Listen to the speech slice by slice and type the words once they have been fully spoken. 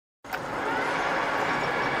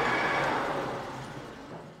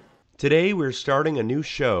Today we're starting a new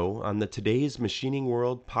show on the Today's Machining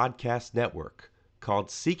World podcast network called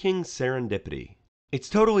Seeking Serendipity. It's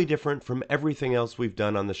totally different from everything else we've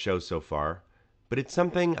done on the show so far, but it's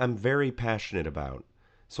something I'm very passionate about,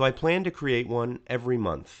 so I plan to create one every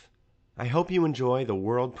month. I hope you enjoy the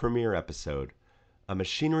world premiere episode, A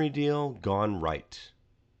Machinery Deal Gone Right.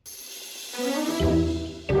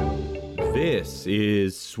 This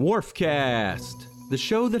is Swarfcast, the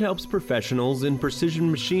show that helps professionals in precision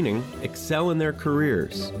machining excel in their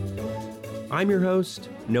careers. I'm your host,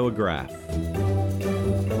 Noah Graff.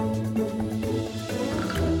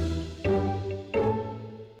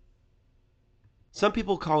 Some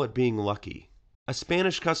people call it being lucky. A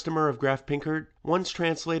Spanish customer of Graff Pinkert once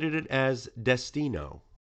translated it as destino.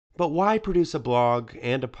 But why produce a blog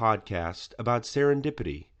and a podcast about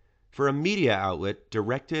serendipity for a media outlet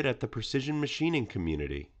directed at the precision machining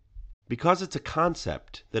community? Because it's a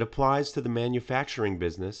concept that applies to the manufacturing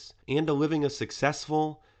business and to living a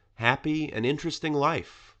successful, happy, and interesting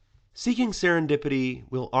life. Seeking Serendipity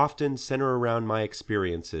will often center around my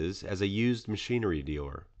experiences as a used machinery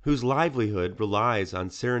dealer, whose livelihood relies on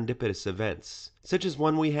serendipitous events, such as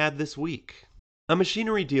one we had this week. A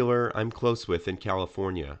machinery dealer I'm close with in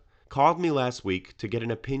California called me last week to get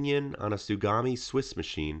an opinion on a Tsugami Swiss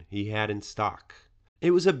machine he had in stock.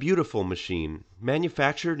 It was a beautiful machine,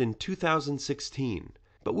 manufactured in 2016,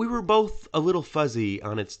 but we were both a little fuzzy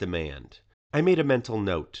on its demand. I made a mental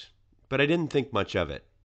note, but I didn't think much of it.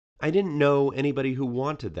 I didn't know anybody who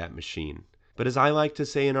wanted that machine, but as I like to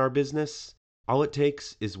say in our business, all it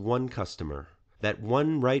takes is one customer, that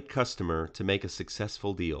one right customer to make a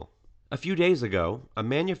successful deal. A few days ago, a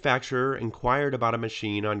manufacturer inquired about a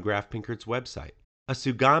machine on Graff Pinkert's website, a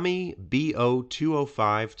Tsugami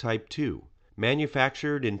BO205 Type 2,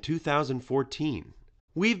 manufactured in 2014.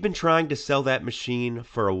 We've been trying to sell that machine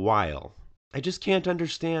for a while. I just can't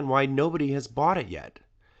understand why nobody has bought it yet.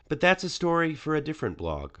 But that's a story for a different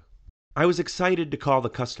blog. I was excited to call the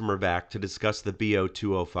customer back to discuss the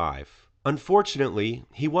BO205. Unfortunately,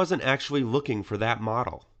 he wasn't actually looking for that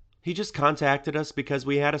model. He just contacted us because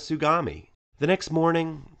we had a Tsugami. The next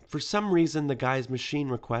morning, for some reason the guy's machine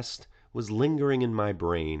request was lingering in my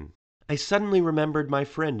brain. I suddenly remembered my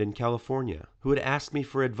friend in California who had asked me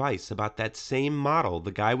for advice about that same model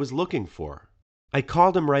the guy was looking for. I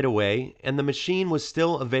called him right away, and the machine was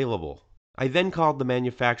still available. I then called the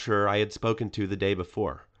manufacturer I had spoken to the day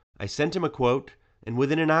before. I sent him a quote, and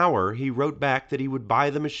within an hour he wrote back that he would buy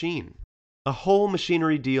the machine. A whole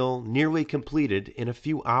machinery deal nearly completed in a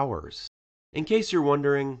few hours. In case you're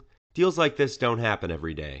wondering, deals like this don't happen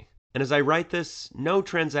every day. And as I write this, no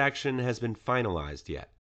transaction has been finalized yet.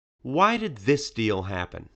 Why did this deal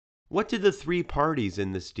happen? What did the three parties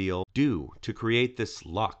in this deal do to create this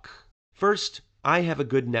luck? First, I have a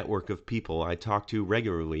good network of people I talk to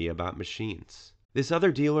regularly about machines. This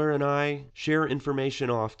other dealer and I share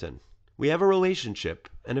information often. We have a relationship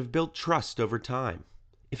and have built trust over time.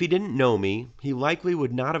 If he didn't know me, he likely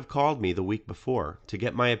would not have called me the week before to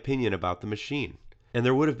get my opinion about the machine, and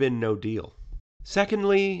there would have been no deal.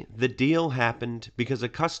 Secondly, the deal happened because a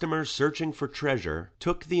customer searching for treasure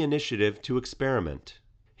took the initiative to experiment.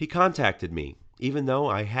 He contacted me, even though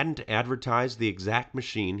I hadn't advertised the exact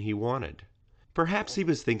machine he wanted. Perhaps he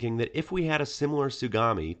was thinking that if we had a similar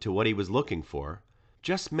Tsugami to what he was looking for,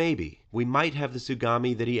 just maybe, we might have the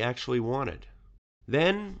Tsugami that he actually wanted.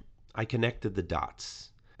 Then I connected the dots.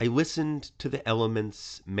 I listened to the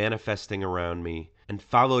elements manifesting around me and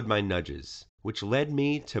followed my nudges, which led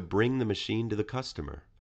me to bring the machine to the customer.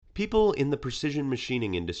 People in the precision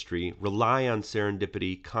machining industry rely on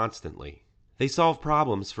serendipity constantly. They solve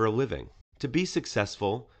problems for a living. To be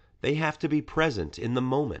successful, they have to be present in the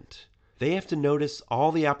moment. They have to notice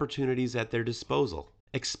all the opportunities at their disposal,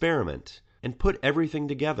 experiment, and put everything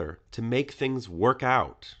together to make things work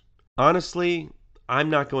out. Honestly,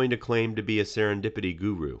 I'm not going to claim to be a serendipity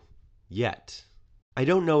guru. Yet. I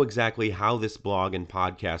don't know exactly how this blog and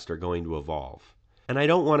podcast are going to evolve, and I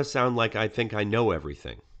don't want to sound like I think I know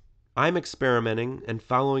everything. I'm experimenting and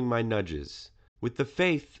following my nudges, with the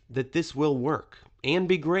faith that this will work and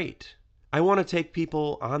be great. I want to take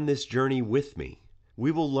people on this journey with me.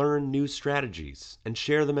 We will learn new strategies and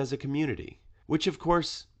share them as a community, which of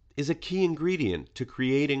course is a key ingredient to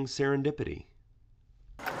creating serendipity.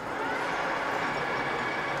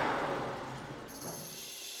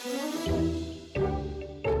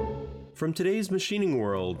 From Today's Machining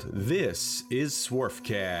World, this is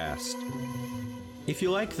Swarfcast. If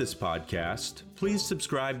you like this podcast, please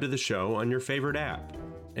subscribe to the show on your favorite app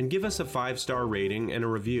and give us a 5-star rating and a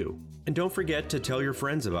review. And don't forget to tell your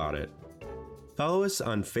friends about it. Follow us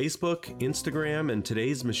on Facebook, Instagram, and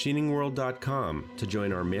today'smachiningworld.com to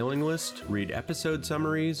join our mailing list, read episode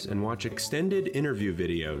summaries, and watch extended interview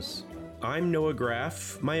videos. I'm Noah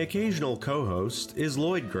Graff. My occasional co-host is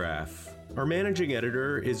Lloyd Graff. Our managing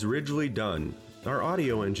editor is Ridgely Dunn. Our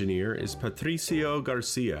audio engineer is Patricio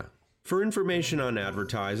Garcia. For information on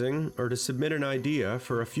advertising or to submit an idea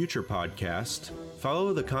for a future podcast,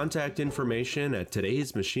 follow the contact information at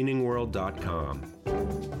today'smachiningworld.com.